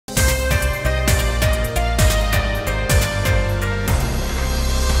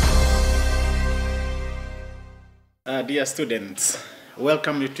Dear students,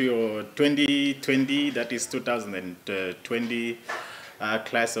 welcome to your 2020, that is 2020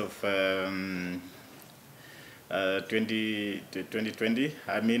 class of 2020.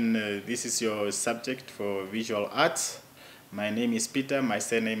 This is your subject for visual arts. My name is Peter, my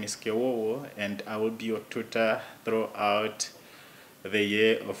surname is Kewowo, and I will be your tutor throughout the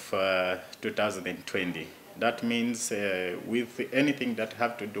year of 2020. That means with anything that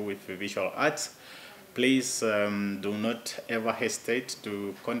have to do with visual arts, please do not ever hesitate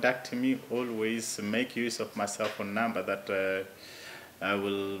to contact me. Always make use of my cell phone number that I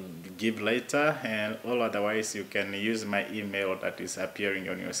will give later, and all otherwise you can use my email that is appearing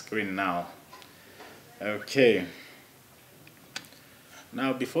on your screen now. Okay.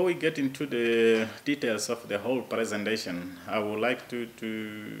 Now, before we get into the details of the whole presentation, I would like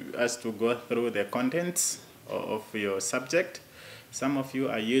us to go through the contents of your subject. Some of you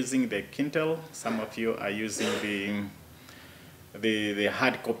are using the Kindle, some of you are using the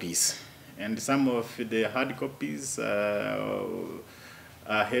hard copies, and some of the hard copies are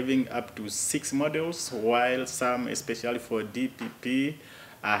having up to 6 modules, while some, especially for DPP,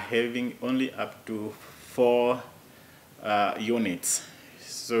 are having only up to 4 units.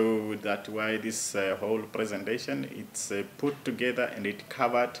 So that's why this whole presentation, it's put together and it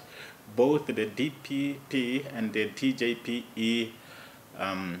covered both the DPP and the TJPE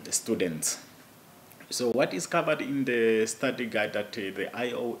students. So what is covered in the study guide that the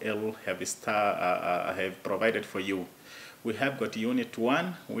IOL have provided for you? We have got Unit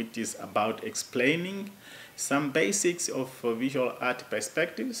 1, which is about explaining some basics of visual art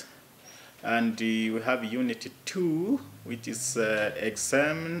perspectives. And we have Unit 2, which is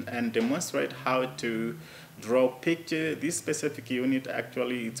examine and demonstrate how to draw picture. This specific unit,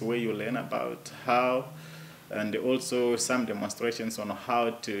 actually, it's where you learn about how, and also some demonstrations on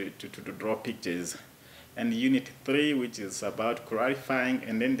how to draw pictures. And Unit 3, which is about clarifying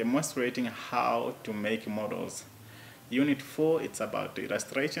and then demonstrating how to make models. Unit 4, it's about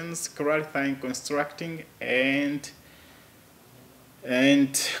illustrations, clarifying, constructing, and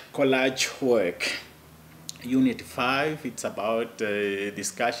collage work. Unit 5, it's about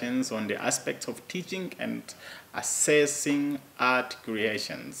discussions on the aspects of teaching and assessing art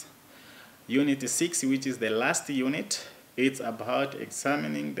creations. Unit 6, which is the last unit, it's about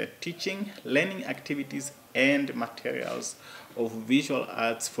examining the teaching, learning activities, and materials of visual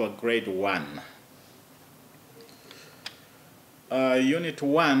arts for grade 1. Unit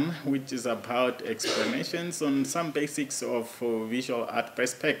 1, which is about explanations on some basics of visual art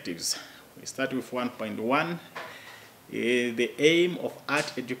perspectives. We start with 1.1, the aim of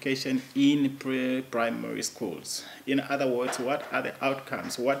art education in pre-primary schools. In other words, what are the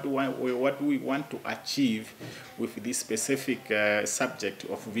outcomes? What do we want to achieve with this specific subject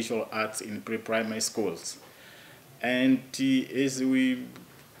of visual arts in pre-primary schools? And as we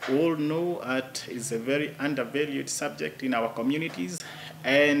all know, art is a very undervalued subject in our communities,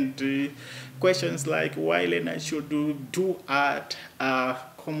 and questions like why learners should do art are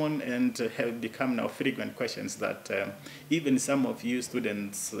common and have become now frequent questions that even some of you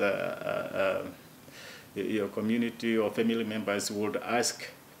students, your community or family members would ask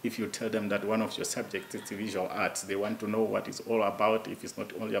if you tell them that one of your subjects is visual arts. They want to know what it's all about, if it's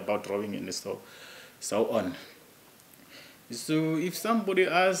not only about drawing and so on. So if somebody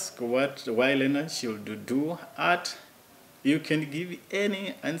asks why learners should do art, you can give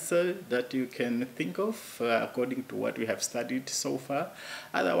any answer that you can think of according to what we have studied so far.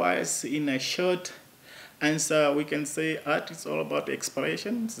 Otherwise, in a short answer, we can say art is all about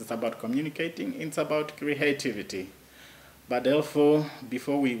expression, it's about communicating, it's about creativity. But therefore,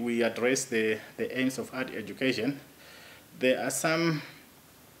 before we address the aims of art education, there are some,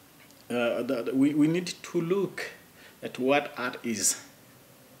 we need to look at what art is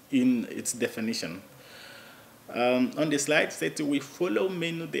in its definition. On the slide, it says we follow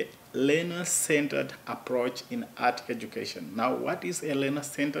mainly the learner-centered approach in art education. Now, what is a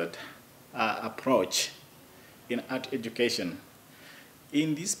learner-centered approach in art education?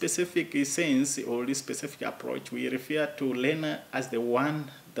 In this specific sense, or this specific approach, we refer to learner as the one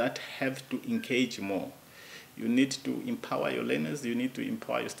that have to engage more. You need to empower your learners, you need to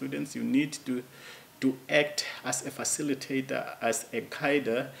empower your students, you need to act as a facilitator, as a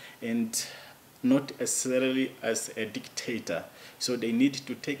guider, and not necessarily as a dictator. So they need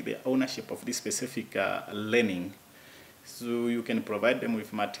to take the ownership of this specific learning. So you can provide them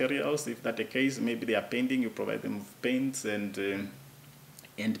with materials. If that's the case, maybe they are painting, you provide them with paints and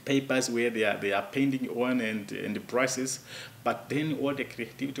papers where they are painting on and brushes. But then all the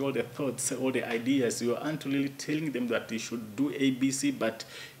creativity, all the thoughts, all the ideas, you aren't really telling them that they should do ABC, but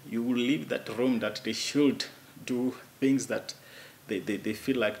you will leave that room that they should do things that they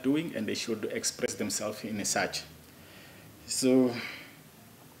feel like doing, and they should express themselves in such. So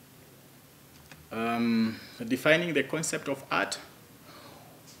defining the concept of art.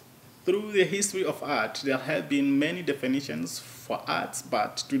 Through the history of art, there have been many definitions for arts,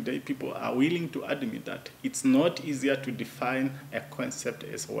 but today people are willing to admit that it's not easier to define a concept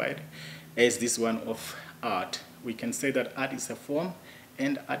as wide as this one of art. We can say that art is a form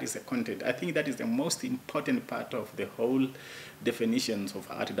and art is a content. I think that is the most important part of the whole definitions of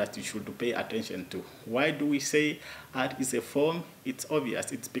art that you should pay attention to. Why do we say art is a form? It's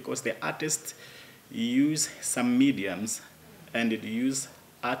obvious. It's because the artists use some mediums, and they use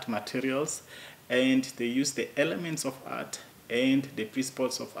art materials, and they use the elements of art and the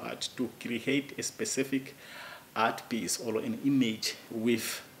principles of art to create a specific art piece or an image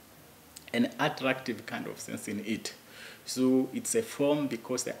with an attractive kind of sense in it. So it's a form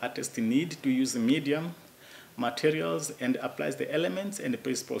because the artist need to use the medium, materials, and applies the elements and the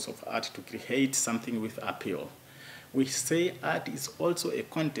principles of art to create something with appeal. We say art is also a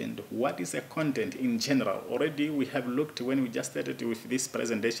content. What is a content in general? Already we have looked, when we just started with this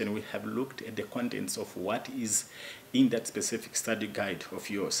presentation, we have looked at the contents of what is in that specific study guide of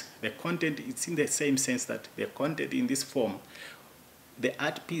yours. The content is in the same sense that the content in this form, the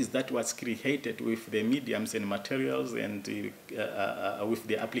art piece that was created with the mediums and materials and with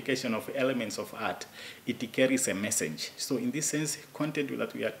the application of elements of art, it carries a message. So in this sense, content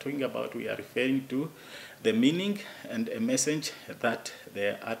that we are talking about, we are referring to the meaning and a message that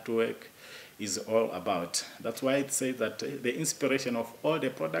the artwork is all about. That's why it says that the inspiration of all the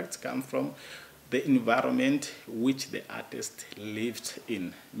products come from the environment which the artist lived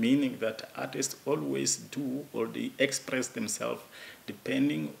in, meaning that artists always do or they express themselves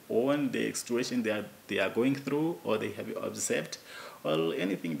depending on the situation they are going through or they have observed, or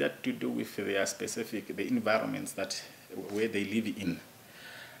anything that to do with their specific, the environments that where they live in.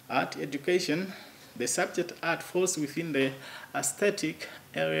 Art education. The subject art falls within the aesthetic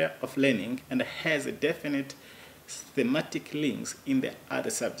area of learning and has a definite thematic links in the other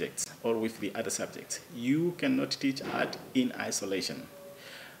subjects or with the other subjects. You cannot teach art in isolation.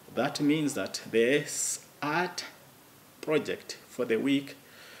 That means that the art project for the week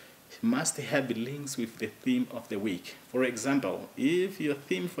must have links with the theme of the week. For example, if your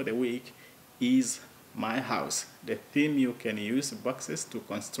theme for the week is my house, the theme you can use boxes to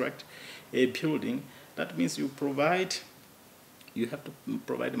construct a building. That means you have to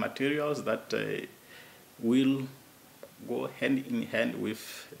provide materials that will go hand in hand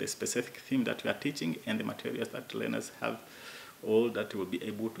with the specific theme that you are teaching and the materials that learners have, all that will be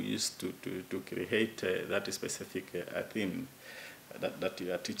able to use to create that specific theme that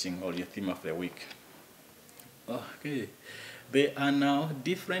you are teaching, or your theme of the week. Okay, there are now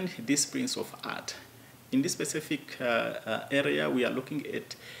different disciplines of art. In this specific area, we are looking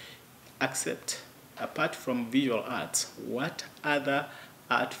at, apart from visual arts, what other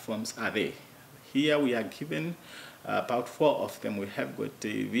art forms are there? Here we are given about 4 of them. We have got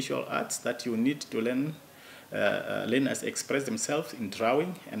the visual arts that you need to learn. Learners express themselves in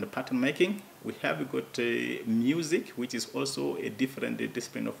drawing and pattern making. We have got music, which is also a different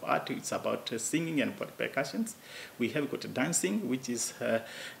discipline of art. It's about singing and percussions. We have got dancing, which is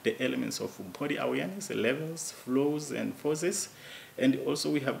the elements of body awareness, levels, flows, and forces. And also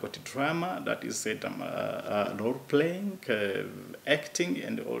we have got drama, that is role-playing, acting,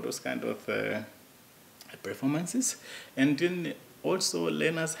 and all those kind of performances. And then also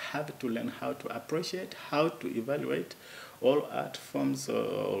learners have to learn how to appreciate, how to evaluate all art forms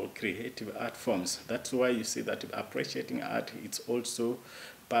or creative art forms. That's why you see that appreciating art, it's also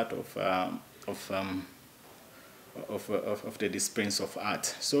part of the disciplines of art.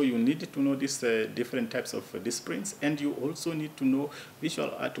 So you need to know these different types of disciplines, and you also need to know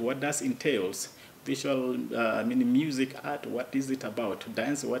visual art, what does entails. Visual, music art, what is it about?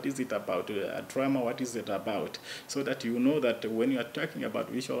 Dance, what is it about? Drama, what is it about? So that you know that when you are talking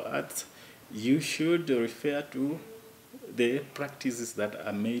about visual arts, you should refer to the practices that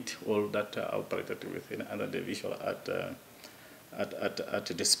are made or that are operated within under the visual art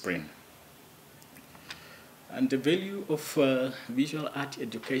discipline. And the value of visual art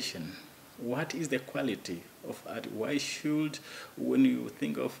education. What is the quality of art? Why should, when you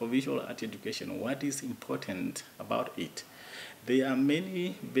think of visual art education, what is important about it? There are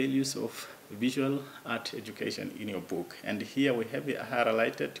many values of visual art education in your book, and here we have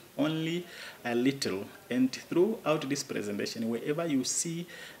highlighted only a little. And throughout this presentation, wherever you see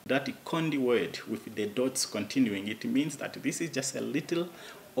that condy word with the dots continuing, it means that this is just a little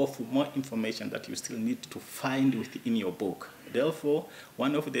of more information that you still need to find within your book. Therefore,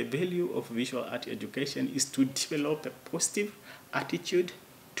 one of the value of visual art education is to develop a positive attitude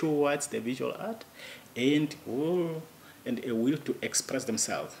towards the visual art and a will to express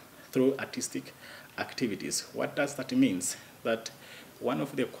themselves through artistic activities. What does that mean? That one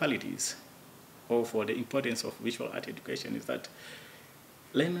of the qualities or the importance of visual art education is that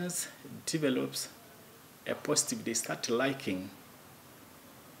learners develops a positive, they start liking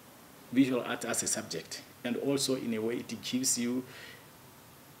visual art as a subject, and also in a way it gives you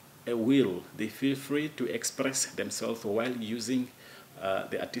a will. They feel free to express themselves while using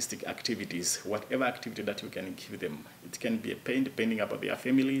the artistic activities, whatever activity that you can give them. It can be a paint, depending about their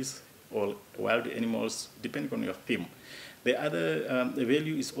families, or wild animals, depending on your theme. The other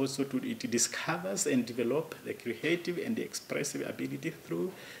value is also it discovers and develop the creative and the expressive ability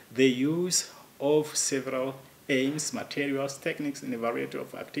through the use of several aims, materials, techniques, and a variety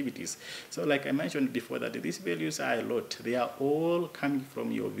of activities. So like I mentioned before, that these values are a lot. They are all coming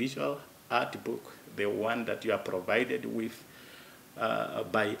from your visual art book, the one that you are provided with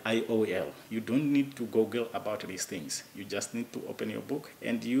by Iol. You don't need to Google about these things. You just need to open your book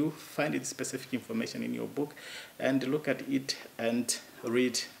and you find the specific information in your book and look at it and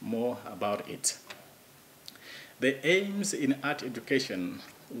read more about it. The aims in art education.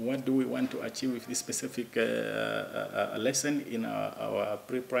 What do we want to achieve with this specific lesson in our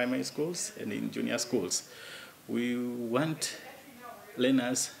pre-primary schools and in junior schools? We want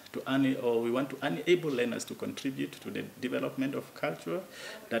learners to we want to enable learners to contribute to the development of culture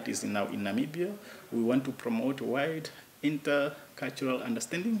that is now in Namibia. We want to promote wide intercultural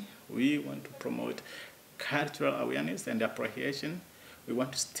understanding. We want to promote cultural awareness and appreciation. We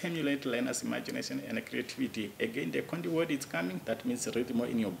want to stimulate learners' imagination and creativity. Again, the content word is coming. That means read more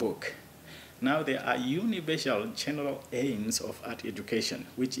in your book. Now, there are universal general aims of art education,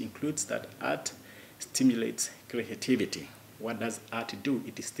 which includes that art stimulates creativity. What does art do?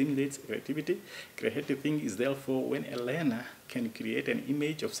 It stimulates creativity. Creative thing is therefore when a learner can create an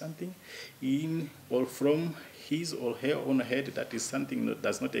image of something in or from his or her own head that is something that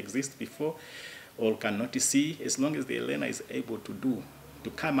does not exist before or cannot see, as long as the learner is able to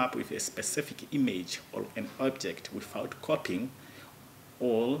come up with a specific image or an object without copying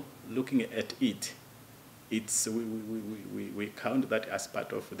or looking at it. We count that as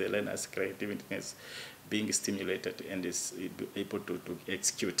part of the learner's creativeness being stimulated and is able to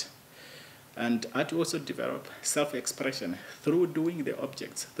execute. And art also develop self-expression through doing the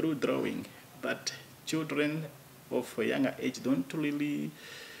objects, through drawing. But children of a younger age don't really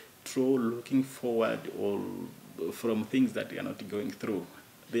draw looking forward or from things that they are not going through.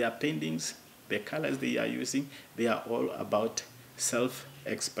 Their paintings, the colors they are using, they are all about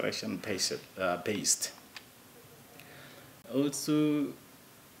self-expression based. Also,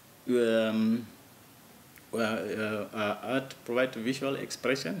 art provides visual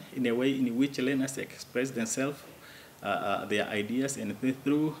expression in a way in which learners express themselves, their ideas, and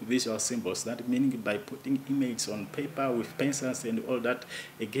through visual symbols. That meaning by putting images on paper with pencils and all that,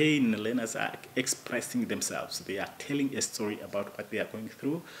 again, learners are expressing themselves. They are telling a story about what they are going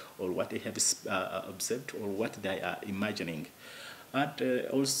through or what they have observed or what they are imagining. Art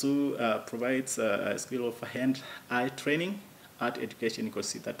also provides a skill of hand-eye training. Art education is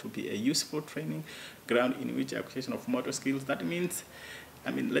considered to be a useful training ground in which application of motor skills. That means,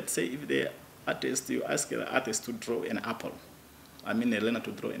 let's say if the artist, you ask the artist to draw an apple, a learner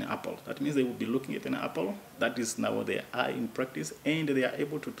to draw an apple. That means they will be looking at an apple. That is now their eye in practice, and they are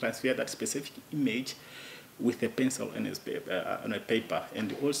able to transfer that specific image with a pencil and on a paper.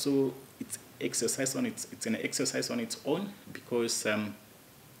 And also, it's an exercise on its own because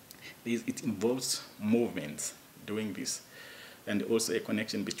it involves movements doing this, and also a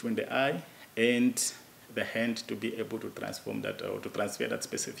connection between the eye and the hand to be able to transform that or to transfer that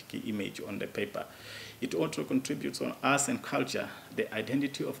specific image on the paper. It also contributes on arts and culture. The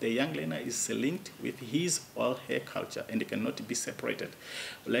identity of the young learner is linked with his or her culture and it cannot be separated.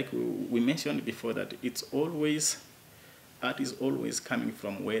 Like we mentioned before, that art is always coming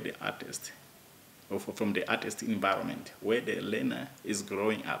from where the artist, or from the artist environment, where the learner is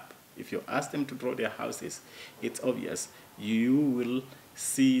growing up. If you ask them to draw their houses, it's obvious. You will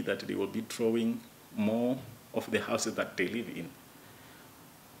see that they will be drawing more of the houses that they live in.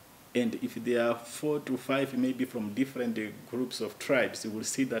 And if there are 4 to 5 maybe from different groups of tribes, you will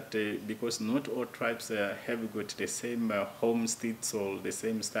see that because not all tribes have got the same homesteads or the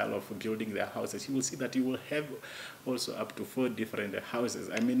same style of building their houses, you will see that you will have also up to 4 different houses.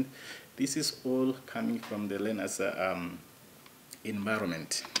 This is all coming from the learner's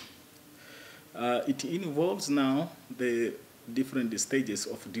environment. It involves now the different stages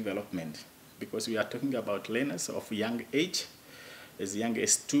of development, because we are talking about learners of young age. as young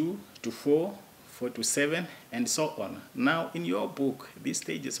as 2 to 4, 4 to 7, and so on. Now, in your book, these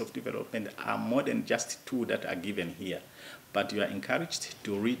stages of development are more than just 2 that are given here, but you are encouraged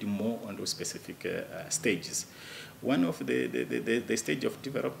to read more on those specific stages. One of the stage of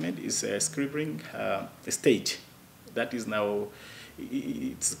development is scribbling stage. That is now,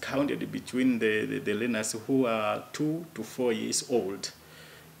 it's counted between the learners who are 2 to 4 years old.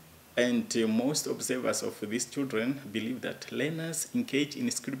 And most observers of these children believe that learners engage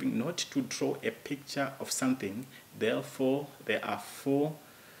in scribbling not to draw a picture of something. Therefore, there are 4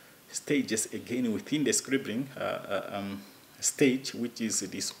 stages again within the scribbling stage, which is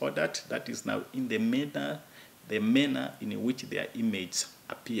disordered. That is now in the manner in which their image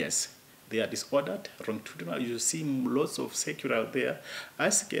appears. They are disordered, longitudinal. You see lots of circular there.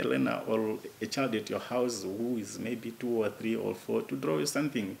 Ask a learner or a child at your house who is maybe 2 or 3 or 4 to draw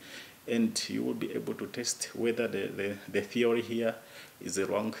something, and you will be able to test whether the theory here is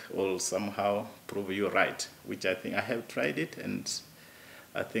wrong or somehow prove you right, which I think I have tried it, and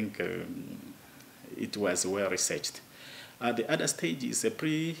I think it was well researched. The other stage is a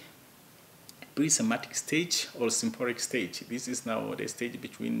pre-semantic stage or symbolic stage. This is now the stage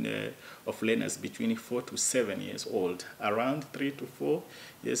between of learners between 4 to 7 years old. Around 3 to 4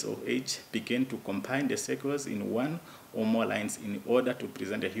 years of age, begin to combine the circles in 1 or more lines in order to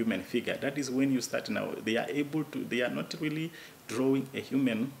present a human figure. That is when you start now. They are not really drawing a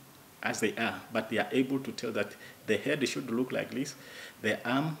human as they are, but they are able to tell that the head should look like this, the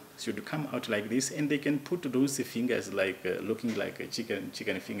arm should come out like this, and they can put those fingers like looking like chicken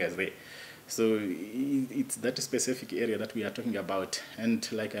fingers there. So it's that specific area that we are talking about. And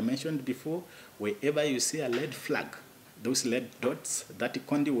like I mentioned before, wherever you see a lead flag, those lead dots, that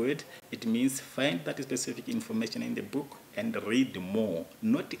condy word, it means find that specific information in the book and read more,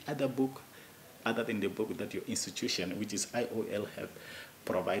 not the other book other than the book that your institution, which is IOL, have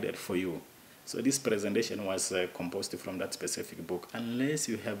provided for you. So this presentation was composed from that specific book, unless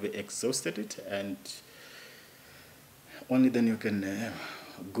you have exhausted it, and only then you can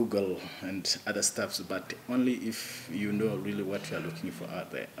Google and other stuffs, but only if you know really what you are looking for out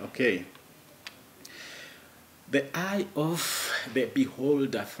there. Okay. The eye of the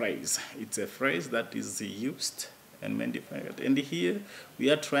beholder phrase. It's a phrase that is used and magnified. And here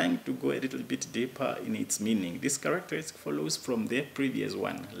we are trying to go a little bit deeper in its meaning. This characteristic follows from the previous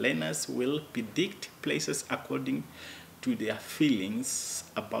one. Learners will predict places according to their feelings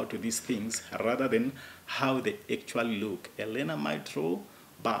about these things rather than how they actually look. A learner might draw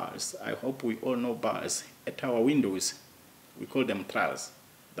bars. I hope we all know bars. At our windows, we call them trals.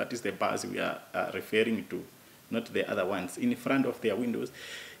 That is the bars we are referring to, not the other ones. In front of their windows,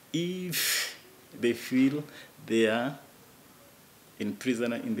 if they feel they are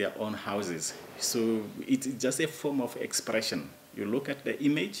imprisoned in their own houses. So it's just a form of expression. You look at the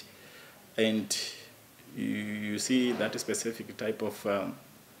image and you see that specific type of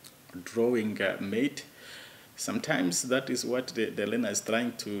drawing made. Sometimes that is what the learner is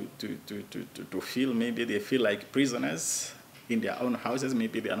trying to feel. Maybe they feel like prisoners in their own houses.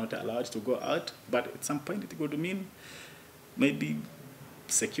 Maybe they are not allowed to go out. But at some point it could mean maybe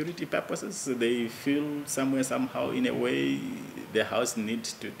security purposes. They feel somewhere, somehow, in a way, the house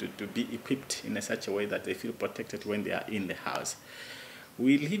needs to be equipped in such a way that they feel protected when they are in the house.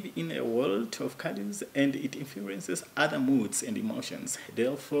 We live in a world of colors, and it influences other moods and emotions.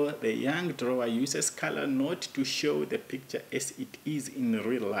 Therefore, the young drawer uses color not to show the picture as it is in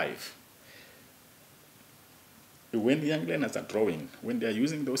real life. When young learners are drawing, when they are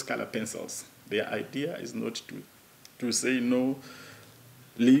using those color pencils, their idea is not to say, no,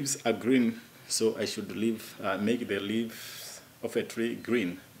 leaves are green, so I should make the leaves of a tree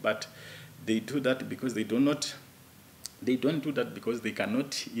green. But they do that because they don't do that because they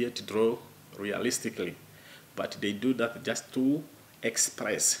cannot yet draw realistically, but they do that just to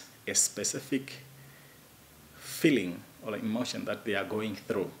express a specific feeling or emotion that they are going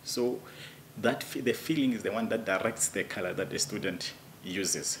through. So that the feeling is the one that directs the color that the student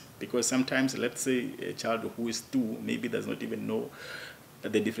uses. Because sometimes, let's say a child who is 2 maybe does not even know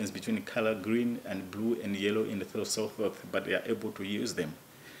the difference between color green and blue and yellow in the so forth, but they are able to use them.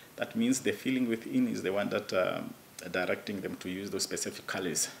 That means the feeling within is the one that directing them to use those specific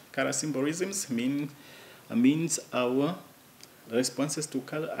colors. Color symbolisms means our responses to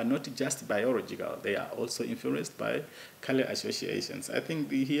color are not just biological, they are also influenced by color associations. I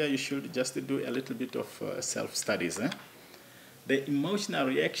think here you should just do a little bit of self-studies. The emotional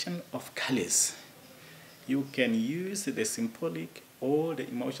reaction of colors. You can use the symbolic or the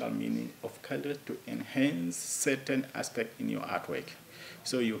emotional meaning of color to enhance certain aspect in your artwork.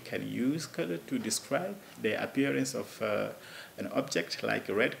 So you can use color to describe the appearance of an object like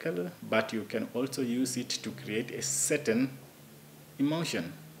a red color, but you can also use it to create a certain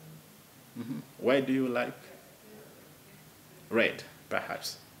emotion. Why do you like red?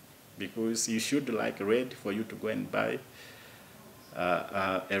 Perhaps because you should like red for you to go and buy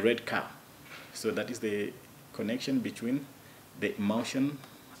a red car. So that is the connection between the emotion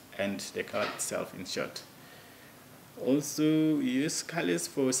and the color itself, in short. Also use colors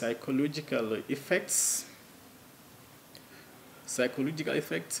for psychological effects. Psychological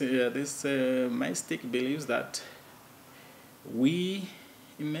effects, this mystic believes that we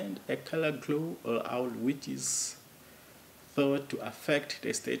emit a color glow or aura which is thought to affect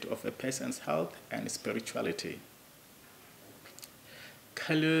the state of a person's health and spirituality.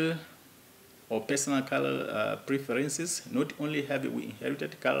 Color or personal color preferences not only have we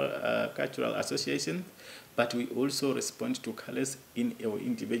inherited color, cultural associations, but we also respond to colors in our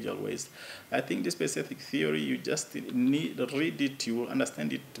individual ways. I think this specific theory, you just need to read it. You will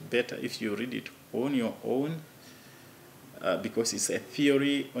understand it better if you read it on your own, because it's a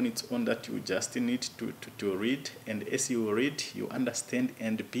theory on its own that you just need to read. And as you read, you understand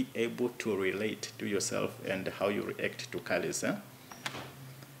and be able to relate to yourself and how you react to colors.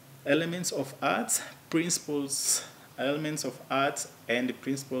 Elements of arts, principles, elements of arts and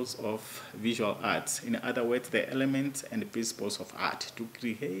principles of visual arts. In other words, the elements and the principles of art to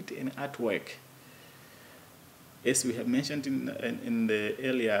create an artwork. As we have mentioned in the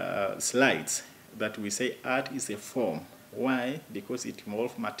earlier slides, that we say art is a form. Why? Because it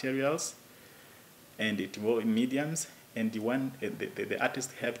involves materials and it involves mediums, and the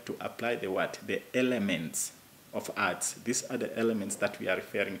artists have to apply the what? The elements of arts. These are the elements that we are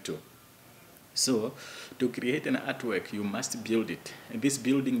referring to. So to create an artwork, you must build it. And these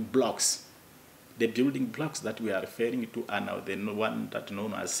building blocks, the building blocks that we are referring to are now the one that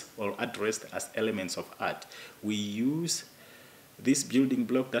known as or addressed as elements of art. We use this building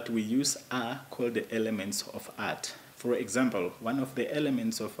block that we use are called the elements of art. For example, one of the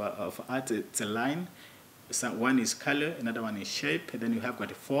elements of art, it's a line. So one is color, another one is shape, and then you have got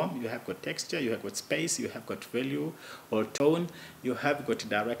a form, you have got texture, you have got space, you have got value or tone, you have got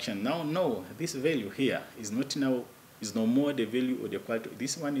direction. Now, no, this value here is not now, is no more the value or the quality.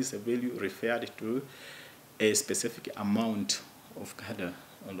 This one is a value referred to a specific amount of color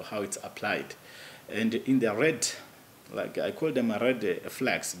and how it's applied. And in the red, like I call them a red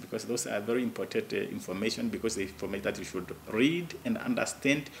flags, because those are very important information, because they information that you should read and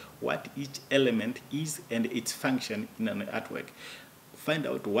understand what each element is and its function in an artwork. Find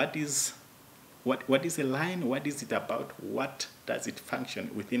out what is a line, what is it about, what does it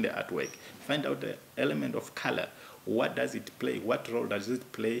function within the artwork. Find out the element of color, what does it play, what role does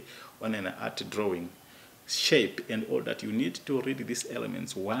it play on an art drawing. Shape and all that, you need to read these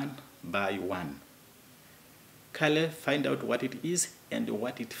elements one by one. Color, find out what it is and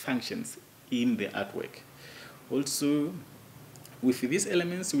what it functions in the artwork. Also, with these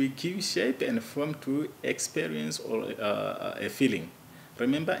elements, we give shape and form to experience or a feeling.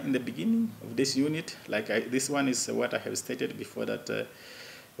 Remember, in the beginning of this unit, this one is what I have stated before, that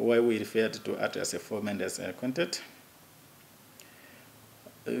why we referred to art as a form and as a content.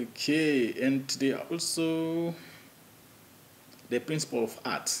 Okay, and they are also the principle of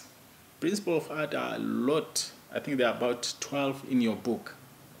art. Principle of art are a lot. I think there are about 12 in your book,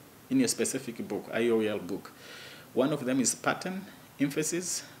 in your specific book, Iol book. One of them is pattern,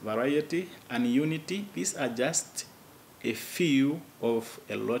 emphasis, variety, and unity. These are just a few of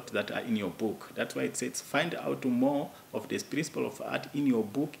a lot that are in your book. That's why it says find out more of this principle of art in your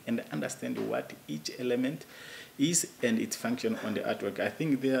book and understand what each element is and its function on the artwork. I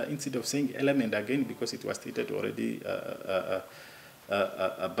think there, instead of saying element again, because it was stated already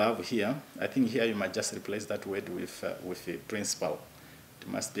above here, I think here you might just replace that word with a principle. There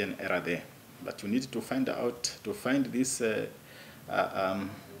must be an error there, but you need to find out, to find this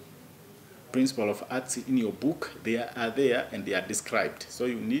principle of arts in your book. They are there and they are described. So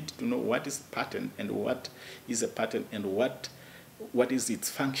you need to know what is pattern and what is a pattern and what is its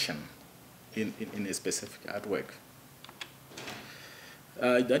function in a specific artwork.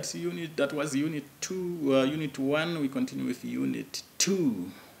 That was unit 2. Unit 1, we continue with unit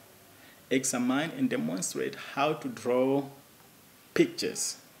 2. Examine and demonstrate how to draw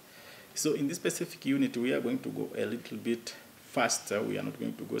pictures. So in this specific unit, we are going to go a little bit faster. We are not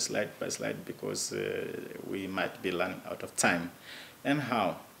going to go slide by slide because we might be running out of time. And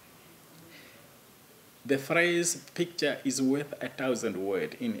how? The phrase picture is worth 1,000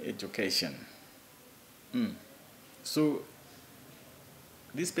 words in education. So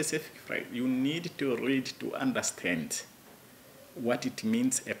this specific phrase, you need to read to understand. what it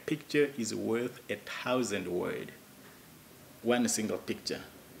means. A picture is worth 1,000 words. One single picture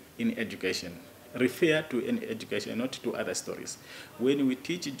in education. Refer to any education, not to other stories. When we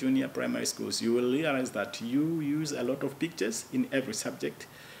teach junior primary schools, you will realize that you use a lot of pictures in every subject.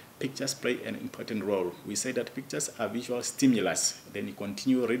 Pictures play an important role. We say that pictures are visual stimulus. Then you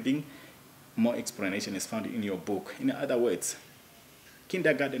continue reading, more explanation is found in your book. In other words,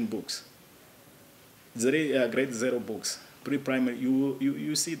 kindergarten books, grade 0 books, pre-primary,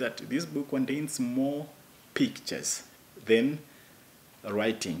 you see that this book contains more pictures than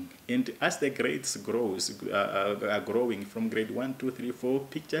writing. And as the grades are growing from grade 1, 2, 3, 4,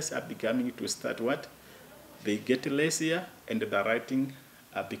 pictures are becoming to start what? They get less here, and the writing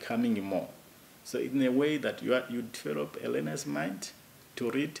are becoming more. So in a way that you develop a learner's mind to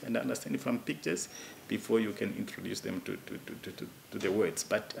read and understand from pictures before you can introduce them to the words.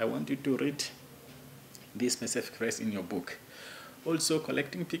 But I want you to read this specific phrase in your book. Also,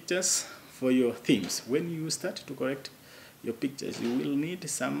 collecting pictures for your themes. When you start to collect your pictures, you will need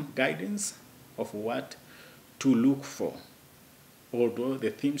some guidance of what to look for. Although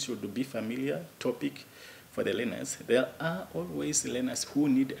the theme should be familiar topic for the learners, there are always learners who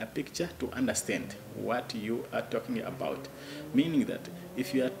need a picture to understand what you are talking about. Meaning that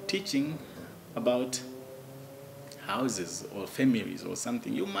if you are teaching about houses or families or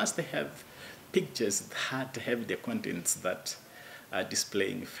something, you must have pictures that have the contents that are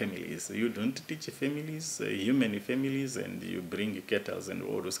displaying families. You don't teach families, human families, and you bring kettles and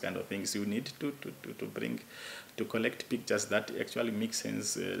all those kind of things. You need to collect pictures that actually make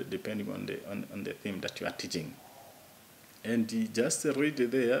sense depending on the theme that you are teaching. And just read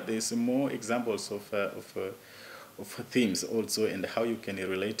there. There's more examples of themes also, and how you can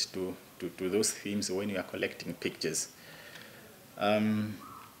relate to those themes when you are collecting pictures.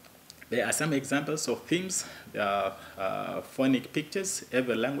 There are some examples of themes. There are phonic pictures.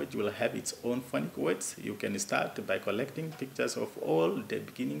 Every language will have its own phonic words. You can start by collecting pictures of all the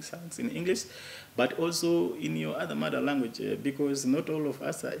beginning sounds in English, but also in your other mother language, because not all of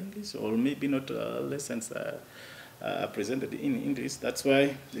us are English, or maybe not lessons are presented in English. That's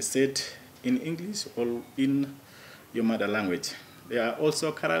why they said in English or in your mother language. There are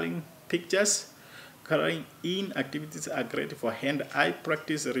also coloring pictures. Coloring in activities are great for hand-eye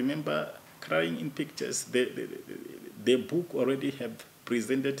practice. Remember, coloring in pictures, the book already have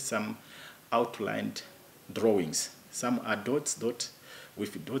presented some outlined drawings. Some are dots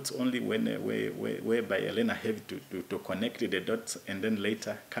with dots only whereby a learner have to connect the dots and then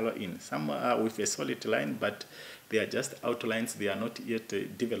later color in. Some are with a solid line, but they are just outlines. They are not yet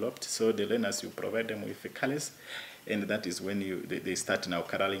developed. So the learners, you provide them with the colors, and that is when they start now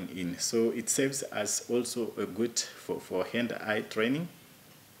coloring in. So it serves as also a good for hand-eye training.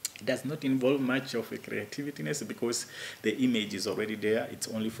 It does not involve much of a creativeness because the image is already there. It's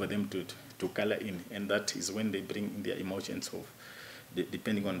only for them to color in, and that is when they bring in their emotions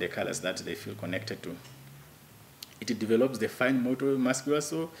depending on the colors that they feel connected to. It develops the fine motor muscular,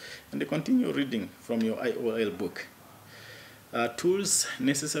 and they continue reading from your IOL book. Tools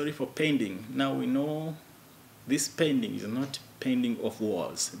necessary for painting. Now we know this painting is not painting of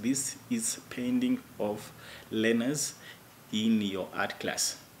walls. This is painting of learners in your art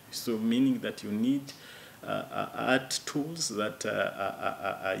class. So meaning that you need art tools that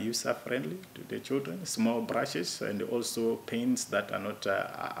are user-friendly to the children, small brushes, and also paints that are not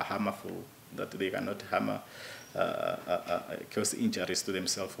harmful, that they cannot cause injuries to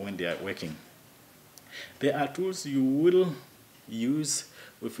themselves when they are working. There are tools you will use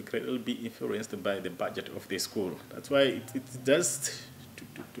with greatly be influenced by the budget of the school. That's why it's just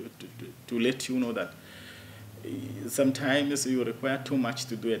to let you know that sometimes you require too much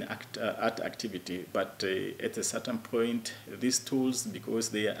to do an art activity, but at a certain point, these tools, because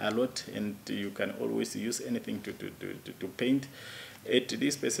they are a lot and you can always use anything to paint, at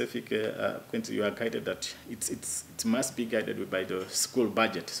this specific point you are guided that it must be guided by the school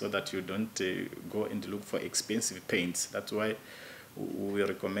budget so that you don't go and look for expensive paints. That's why we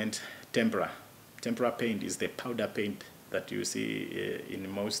recommend tempera. Tempera paint is the powder paint that you see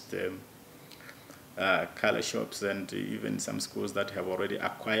in most color shops and even some schools that have already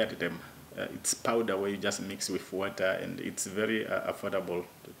acquired them. It's powder where you just mix with water, and it's very affordable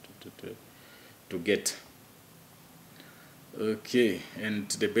to get. Okay, and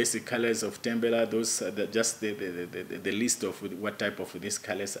the basic colors of tempera, those are just the list of what type of these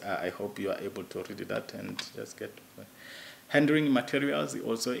colors are. I hope you are able to read that and just get. Handling materials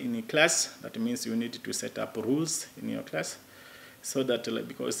also in a class. That means you need to set up rules in your class. so that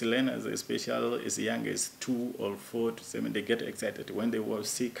because the learners, especially as young as 2 or 4 to 7, they get excited when they will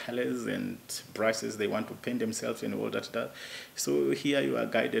see colors and brushes, they want to paint themselves and all that stuff. So here you are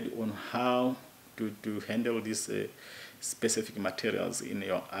guided on how to handle these specific materials in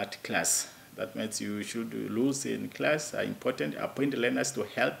your art class. That means you should rules in class are important. Appoint learners to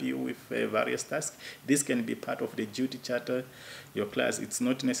help you with various tasks. This can be part of the duty charter, your class. It's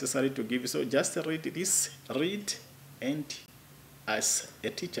not necessary to give you. So just read this, read, and as a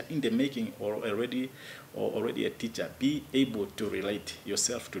teacher in the making or already a teacher, be able to relate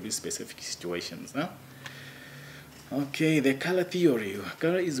yourself to these specific situations. Huh? Okay, the color theory.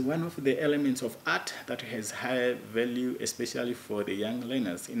 Color is one of the elements of art that has high value, especially for the young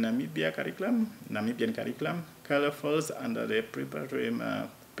learners. In Namibian curriculum, color falls under the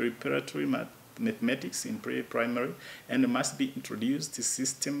preparatory mathematics in pre-primary and must be introduced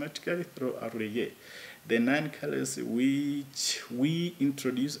systematically throughout the year. The 9 colors which we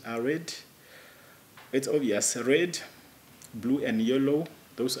introduce are red. It's obvious, red, blue, and yellow.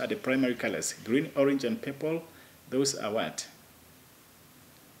 Those are the primary colors. Green, orange, and purple. Those are what?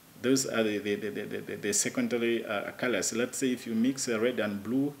 Those are the secondary colors. Let's say if you mix red and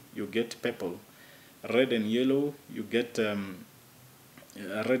blue, you get purple. Red and yellow, you get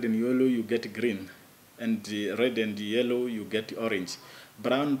green, and red and yellow, you get orange.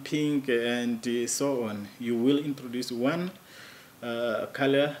 Brown, pink, and so on. You will introduce one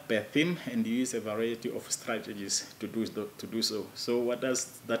color per theme and use a variety of strategies to do so. So what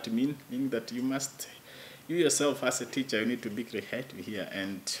does that mean? Meaning that you yourself as a teacher, you need to be creative here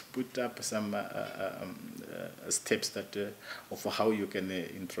and put up some steps that of how you can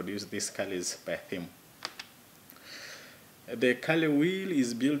introduce these colors by theme. The color wheel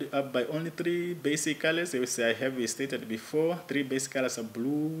is built up by only 3 basic colors, as I have stated before. 3 basic colors are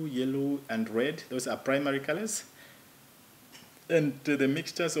blue, yellow, and red. Those are primary colors. And the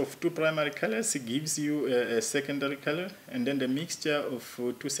mixtures of 2 primary colors gives you a secondary color, and then the mixture of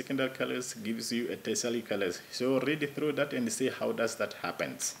 2 secondary colors gives you a tertiary colors. So read through that and see how does that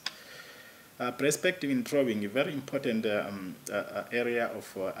happen. Perspective in drawing, a very important area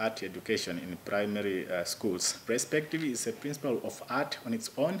of art education in primary schools. Perspective is a principle of art on its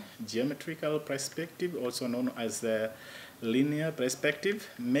own. Geometrical perspective, also known as linear perspective,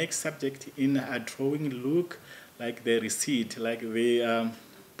 makes subject in a drawing look like they recede, like they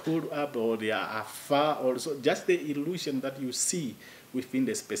pulled up or they are far, also just the illusion that you see within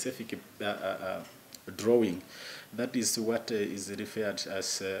the specific drawing. That is what is referred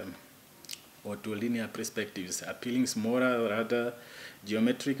as or to linear perspectives. Appealing smaller, rather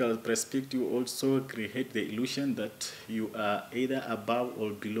geometrical perspective also create the illusion that you are either above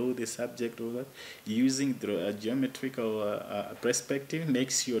or below the subject, or that using the geometrical perspective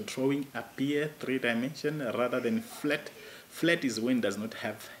makes your drawing appear 3-dimensional rather than flat. Flat is when it does not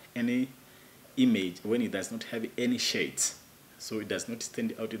have any image, when it does not have any shades. So it does not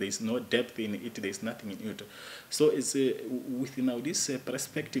stand out, there is no depth in it, there is nothing in it. So it's with now this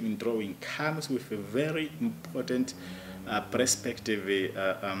perspective in drawing comes with a very important perspective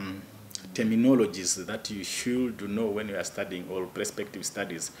terminologies that you should know when you are studying all perspective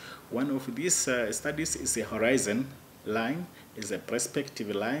studies. One of these studies is a horizon line, is a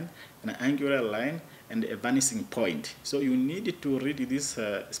perspective line, an angular line, and a vanishing point. So you need to read these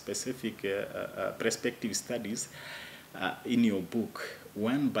specific perspective studies in your book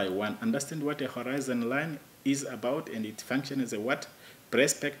one by one. Understand what a horizon line is about and its function is a what?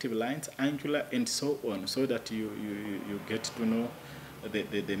 Perspective lines, angular, and so on, so that you get to know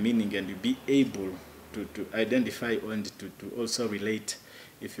the meaning and you be able to identify and to also relate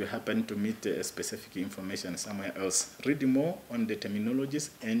if you happen to meet specific information somewhere else. Read more on the terminologies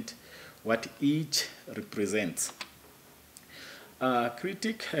and what each represents.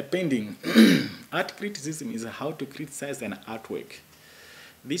 Pending. Art criticism is how to criticize an artwork.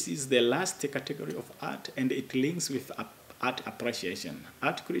 This is the last category of art, and it links with art appreciation.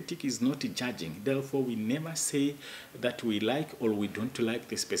 Art critic is not judging. Therefore, we never say that we like or we don't like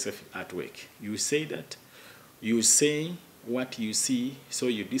the specific artwork. You say that you say what you see, so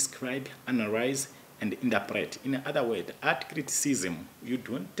you describe, analyze, and interpret. In other words, art criticism, you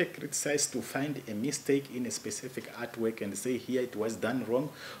don't criticize to find a mistake in a specific artwork and say here it was done wrong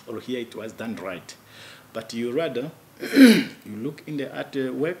or here it was done right. But you rather, you look in the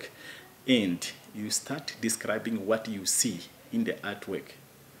artwork and you start describing what you see in the artwork.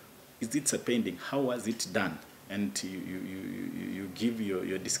 Is it a painting? How was it done? And you give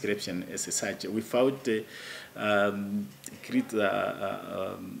your description as such without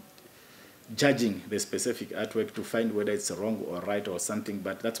judging the specific artwork to find whether it's wrong or right or something.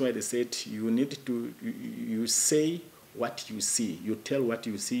 But that's why they said you need to, you say what you see. You tell what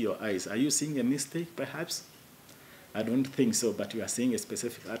you see your eyes. Are you seeing a mistake perhaps? I don't think so, but you are seeing a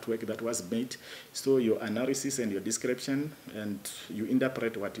specific artwork that was made. So your analysis and your description, and you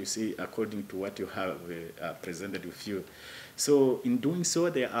interpret what you see according to what you have presented with you. So in doing so,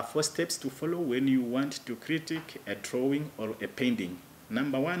 there are 4 steps to follow when you want to critique a drawing or a painting.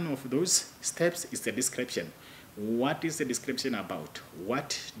 Number 1 of those steps is the description. What is the description about?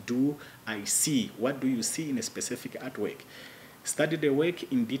 What do I see? What do you see in a specific artwork? Study the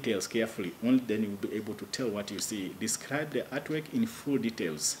work in details carefully. Only then you will be able to tell what you see. Describe the artwork in full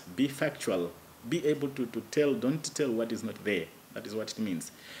details. Be factual. Be able to tell. Don't tell what is not there. That is what it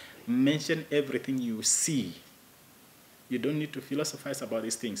means. Mention everything you see. You don't need to philosophize about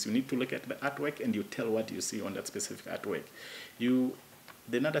these things. You need to look at the artwork and you tell what you see on that specific artwork.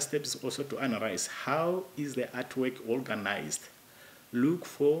 The another step is also to analyze. How is the artwork organized? Look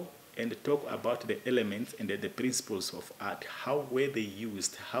for and talk about the elements and the principles of art. How were they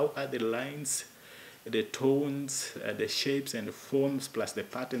used? How are the lines, the tones, the shapes and forms, plus the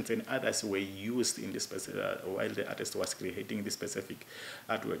patterns and others were used in this specific, while the artist was creating the specific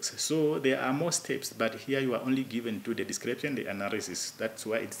artworks? So there are more steps, but here you are only given to the description, the analysis. That's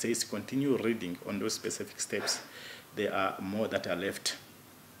why it says continue reading on those specific steps. There are more that are left.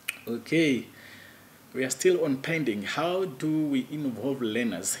 Okay. We are still on painting. How do we involve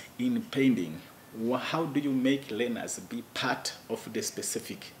learners in painting? How do you make learners be part of the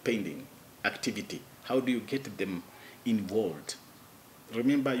specific painting activity? How do you get them involved?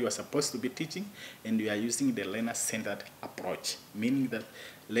 Remember, you are supposed to be teaching and you are using the learner-centered approach, meaning that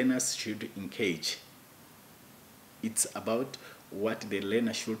learners should engage. It's about what the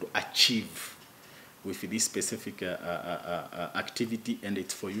learner should achieve with this specific activity, and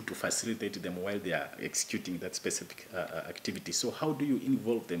it's for you to facilitate them while they are executing that specific activity. So how do you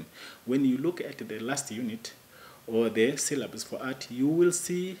involve them? When you look at the last unit or the syllabus for art, you will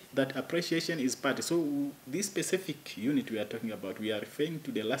see that appreciation is part. So this specific unit we are talking about, we are referring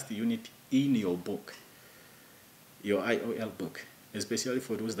to the last unit in your book, your IOL book, especially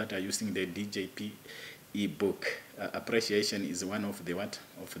for those that are using the DJP ebook. Appreciation is one of the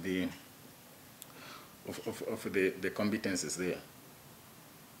the competences there.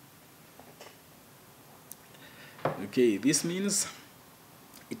 Okay, this means,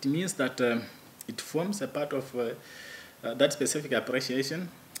 it means that it forms a part of that specific appreciation.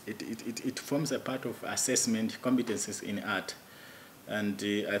 It forms a part of assessment competences in art, and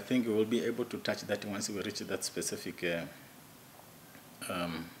I think we will be able to touch that once we reach that specific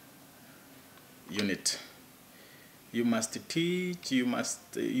unit. You must teach, you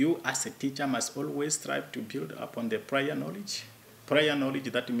as a teacher must always strive to build upon the prior knowledge. Prior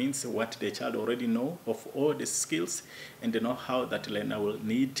knowledge, that means what the child already know of all the skills and the know-how that learner will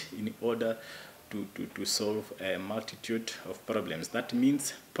need in order to solve a multitude of problems. That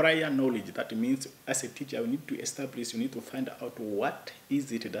means prior knowledge. That means as a teacher, you need to establish, you need to find out what is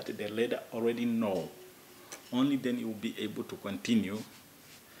it that the learner already know. Only then you will be able to continue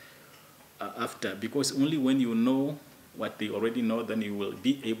after, because only when you know what they already know, then you will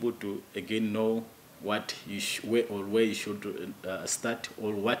be able to again know what you where you should start,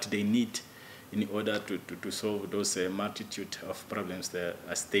 or what they need in order to solve those multitude of problems that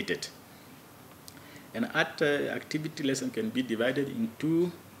are stated. An art activity lesson can be divided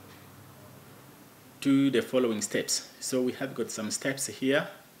into the following steps. So we have got some steps here.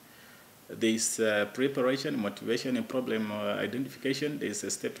 There is preparation, motivation, and problem identification. There is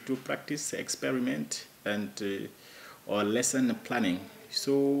a step 2, practice, experiment, and or lesson planning.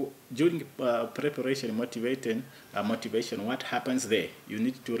 So during preparation, motivation, what happens there? You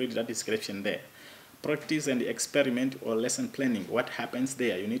need to read that description there. Practice and experiment or lesson planning, what happens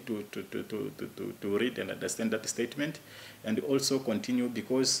there? You need to read and understand that statement, and also continue,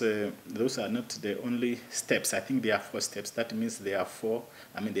 because those are not the only steps. I think there are 4 steps. That means there are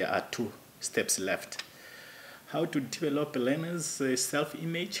 2 steps left. How to develop learners'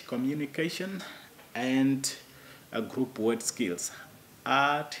 self-image, communication, and group word skills.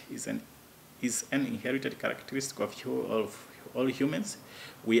 Art is an inherited characteristic of all humans.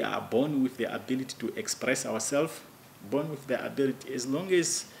 We are born with the ability to express ourselves, born with the ability, as long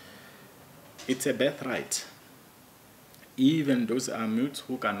as it's a birthright. Even those are mutes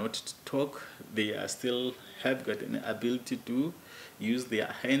who cannot talk, they are still have got an ability to use their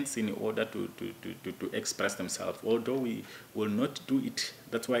hands in order to express themselves. Although we will not do it,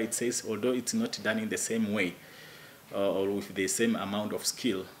 that's why it says, although it's not done in the same way or with the same amount of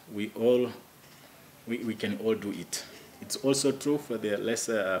skill, we can all do it. It's also true for the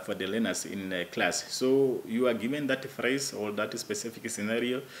learners in class. So you are given that phrase or that specific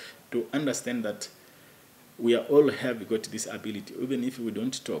scenario to understand that we are all have got this ability. Even if we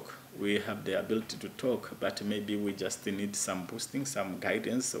don't talk, we have the ability to talk, but maybe we just need some boosting, some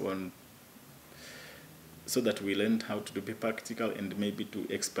guidance on, so that we learn how to be practical and maybe to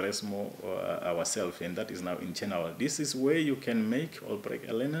express more ourselves, and that is now in general. This is where you can make or break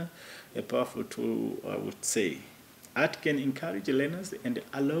a learner a powerful tool, I would say. Art can encourage learners and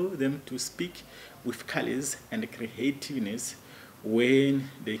allow them to speak with colors and creativeness when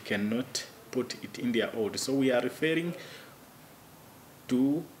they cannot put it in their own. So we are referring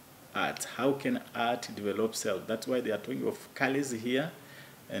to art. How can art develop self? That's why they are talking of colors here,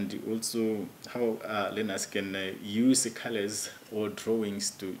 and also how learners can use colors or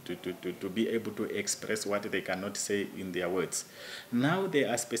drawings to be able to express what they cannot say in their words. Now there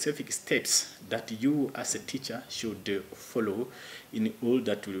are specific steps that you as a teacher should follow in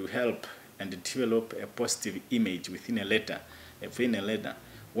order that will help and develop a positive image within a letter.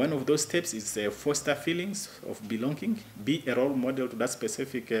 One of those steps is foster feelings of belonging. Be a role model to that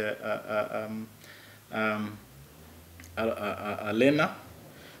specific learner.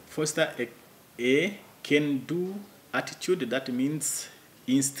 Foster a can-do attitude. That means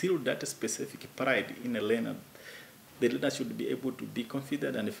instill that specific pride in a learner. The learner should be able to be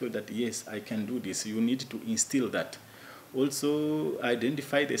confident and feel that, yes, I can do this. You need to instill that. Also,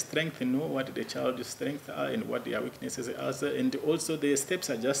 identify the strength, know what the child's strengths are and what their weaknesses are. And also, the steps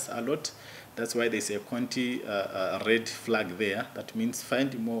are just a lot. That's why there's a quantity red flag there. That means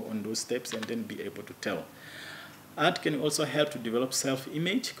find more on those steps and then be able to tell. Art can also help to develop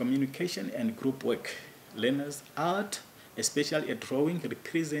self-image, communication, and group work. Learners' art, especially a drawing,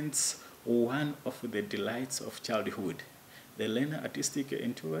 represents one of the delights of childhood. The learner artistic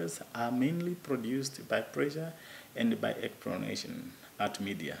endeavors are mainly produced by pressure and by exploration art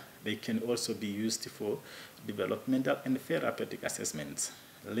media. They can also be used for developmental and therapeutic assessments.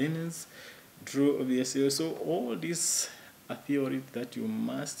 Learners draw, obviously, so all these are theories that you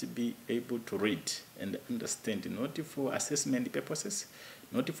must be able to read and understand, not for assessment purposes,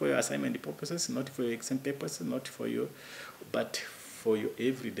 not for your assignment purposes, not for your exam purposes, not for your, but for your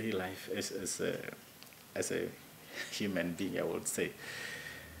everyday life as a human being, I would say.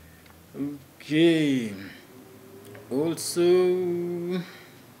 Okay. Also,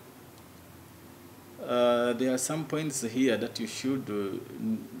 there are some points here that you should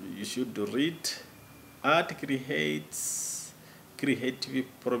read. Art creates creative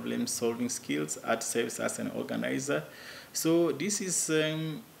problem-solving skills. Art serves as an organizer. So this is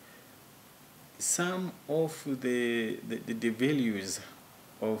some of the values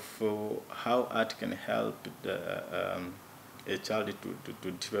of how art can help a child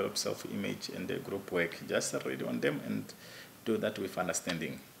to develop self-image and group work. Just read on them and do that with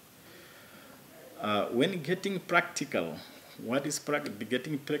understanding. When getting practical, what is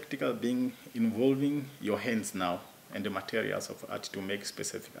getting practical? Being involving your hands now and the materials of art to make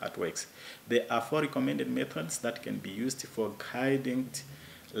specific artworks. There are 4 recommended methods that can be used for guiding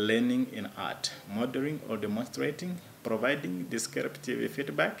learning in art: modeling or demonstrating, providing descriptive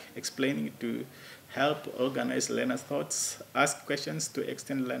feedback, explaining to help organize learners' thoughts, ask questions to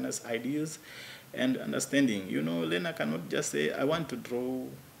extend learners' ideas, and understanding. You know, learner cannot just say, I want to draw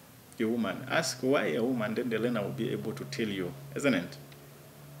a woman. Ask why a woman, then the learner will be able to tell you, isn't it?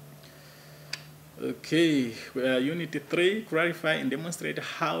 Okay, Unit 3, clarify and demonstrate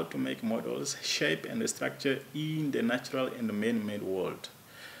how to make models, shape, and structure in the natural and man-made world.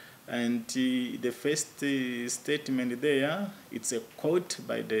 And the first statement there, it's a quote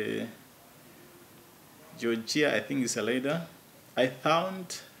by the Georgia, I think it's a leader. I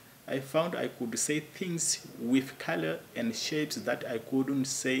found I could say things with color and shapes that I couldn't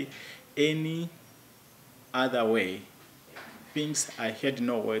say any other way. Things I had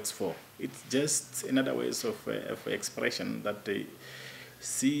no words for. It's just another ways of expression that they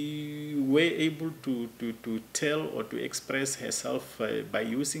were able to tell or to express herself by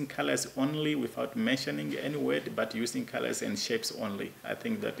using colors only without mentioning any word, but using colors and shapes only. I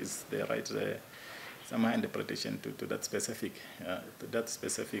think that is the right somehow interpretation to that specific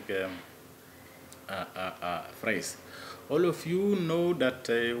phrase. All of you know that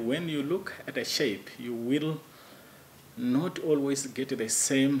when you look at a shape, you will not always get the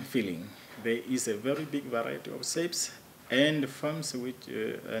same feeling. There is a very big variety of shapes and forms,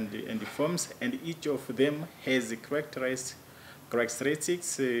 and each of them has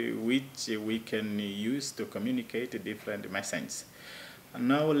characteristics which we can use to communicate different messages.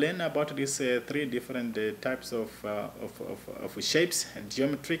 Now learn about these 3 different types of shapes: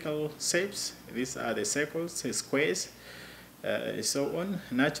 geometrical shapes. These are the circles, squares, so on.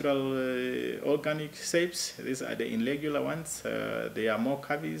 Natural organic shapes, these are the irregular ones. They are more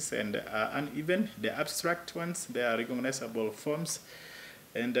curvies and uneven. The abstract ones, they are recognizable forms.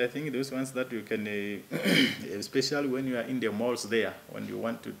 And I think those ones that you can, especially when you are in the malls there, when you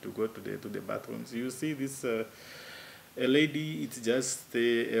want to go to the bathrooms, you see this a lady, it's just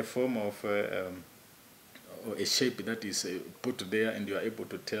a form of or a shape that is put there, and you are able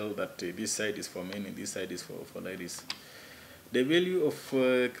to tell that this side is for men and this side is for ladies. The value of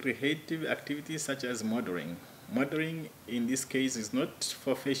creative activities such as modeling. Modeling in this case is not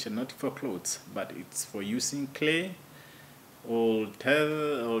for fashion, not for clothes, but it's for using clay or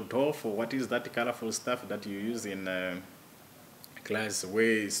tar or dough, or what is that colorful stuff that you use in class,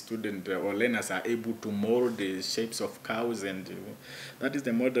 where students or learners are able to mold the shapes of cows, and that is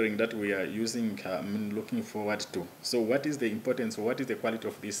the modeling that we are using, looking forward to. So what is the importance, or what is the quality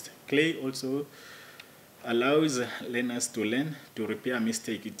of this? Clay also allows learners to learn to repair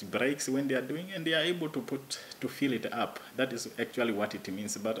mistake. It breaks when they are doing, and they are able to fill it up. That is actually what it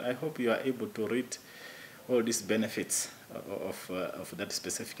means. But I hope you are able to read all these benefits of that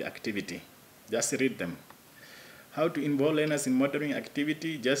specific activity. Just read them. How to involve learners in modeling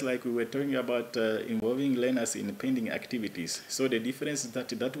activity, just like we were talking about involving learners in painting activities. So the difference is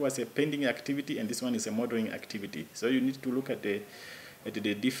that was a painting activity and this one is a modeling activity. So you need to look at the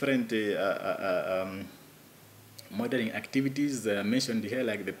different modeling activities mentioned here,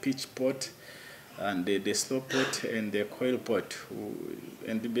 like the pitch pot and the slow pot and the coil pot,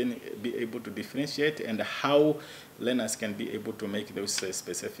 and then be able to differentiate, and how learners can be able to make those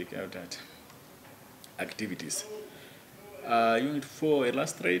specific activities. Unit 4,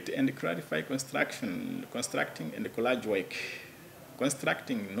 illustrate and clarify constructing and collage work.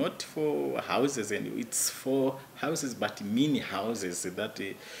 Constructing, not for houses, and it's for houses, but mini houses that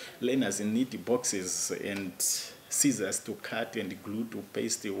learners need boxes and scissors to cut and glue to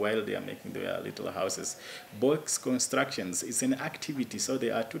paste while they are making their little houses. Box constructions is an activity. So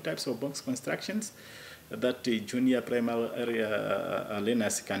there are two types of box constructions that junior primary area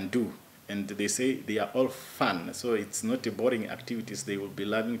learners can do. And they say they are all fun, so it's not a boring activities. They will be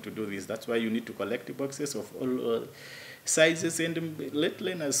loving to do this. That's why you need to collect the boxes of all sizes and let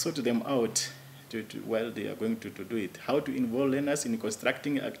learners sort them out while they are going to do it. How to involve learners in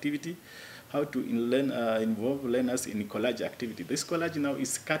constructing activity. How to involve learners in collage activity. This collage now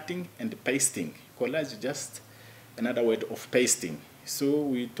is cutting and pasting. Collage is just another word of pasting. So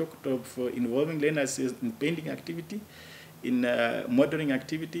we talked of involving learners in painting activity, in modeling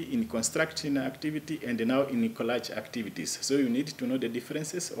activity, in construction activity, and now in collage activities. So you need to know the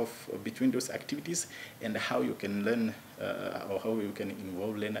differences between those activities and how you can learn or how you can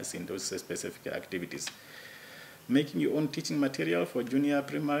involve learners in those specific activities. Making your own teaching material for junior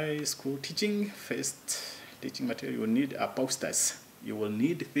primary school teaching. First teaching material, you will need posters. You will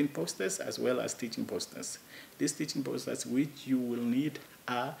need thin posters as well as teaching posters. These teaching posters which you will need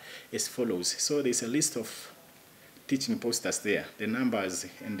are as follows. So there's a list of teaching posters there, the numbers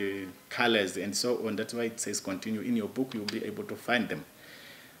and the colors and so on. That's why it says continue. In your book, you'll be able to find them.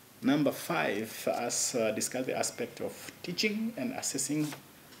 Number 5, discuss the aspect of teaching and assessing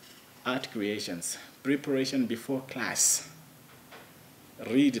art creations. Preparation before class.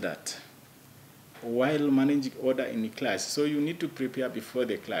 Read that. While managing order in the class. So you need to prepare before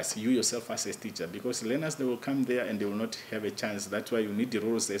the class, you yourself as a teacher, because learners, they will come there and they will not have a chance. That's why you need the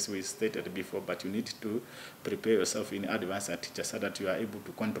rules as we stated before, but you need to prepare yourself in advance as a teacher so that you are able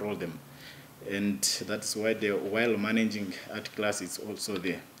to control them. And that's why the while managing art class is also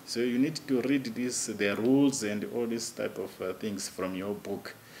there. So you need to read the rules and all these type of things from your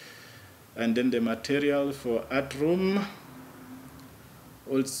book. And then the material for art room,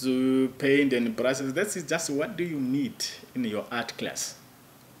 also paint and brushes. That is just what do you need in your art class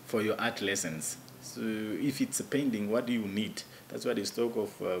for your art lessons. So if it's a painting, what do you need? That's why they talk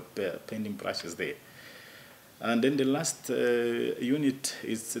of painting brushes there. And then the last unit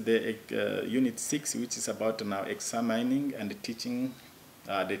is the unit 6, which is about now examining and teaching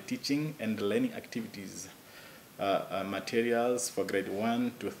the teaching and the learning activities materials for grade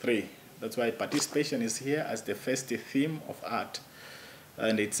 1 to 3. That's why participation is here as the first theme of art.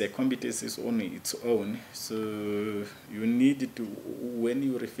 And it's a competency on its own. So you need to, when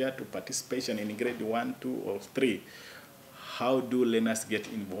you refer to participation in grade 1, 2, or 3, how do learners get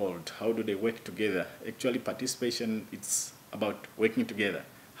involved? How do they work together? Actually, participation, it's about working together.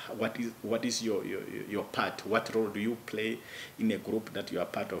 What is your part? What role do you play in a group that you are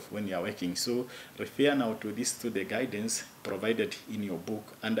part of when you are working? So refer now to the guidance provided in your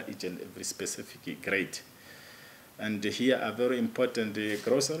book under each and every specific grade. And here are very important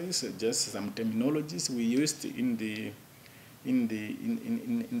glossaries, just some terminologies we used in the in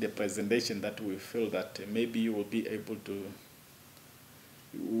the presentation that we feel that maybe you will be able to,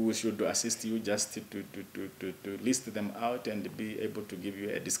 we should assist you just to list them out and be able to give you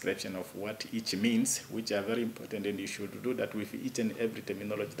a description of what each means, which are very important, and you should do that with each and every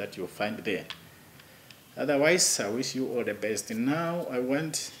terminology that you'll find there. Otherwise, I wish you all the best. Now I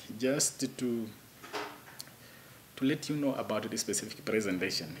want just to let you know about this specific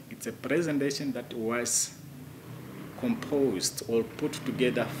presentation. It's a presentation that was composed or put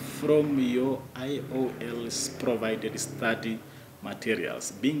together from your IOL's provided study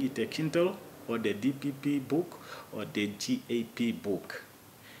materials, being it a Kindle or the DPP book or the GAP book.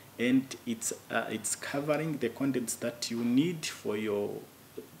 And it's covering the contents that you need for your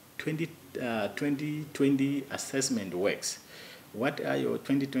 2020 assessment works. What are your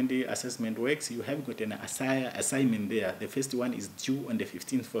 2020 assessment works? You have got an assignment there. The first one is due on the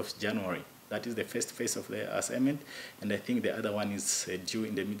 15th of January. That is the first phase of the assignment, and I think the other one is due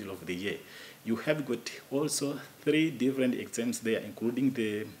in the middle of the year. You have got also 3 different exams there, including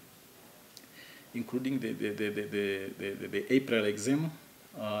the April exam,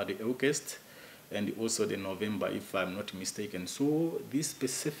 the August, and also the November, if I'm not mistaken. So this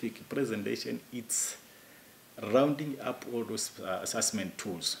specific presentation, it's rounding up all those assessment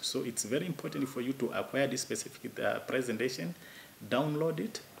tools. So it's very important for you to acquire this specific presentation, download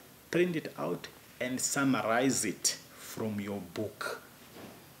it, print it out, and summarize it from your book.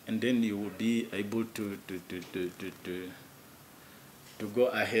 And then you will be able to go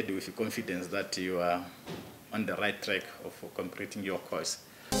ahead with confidence that you are on the right track of completing your course.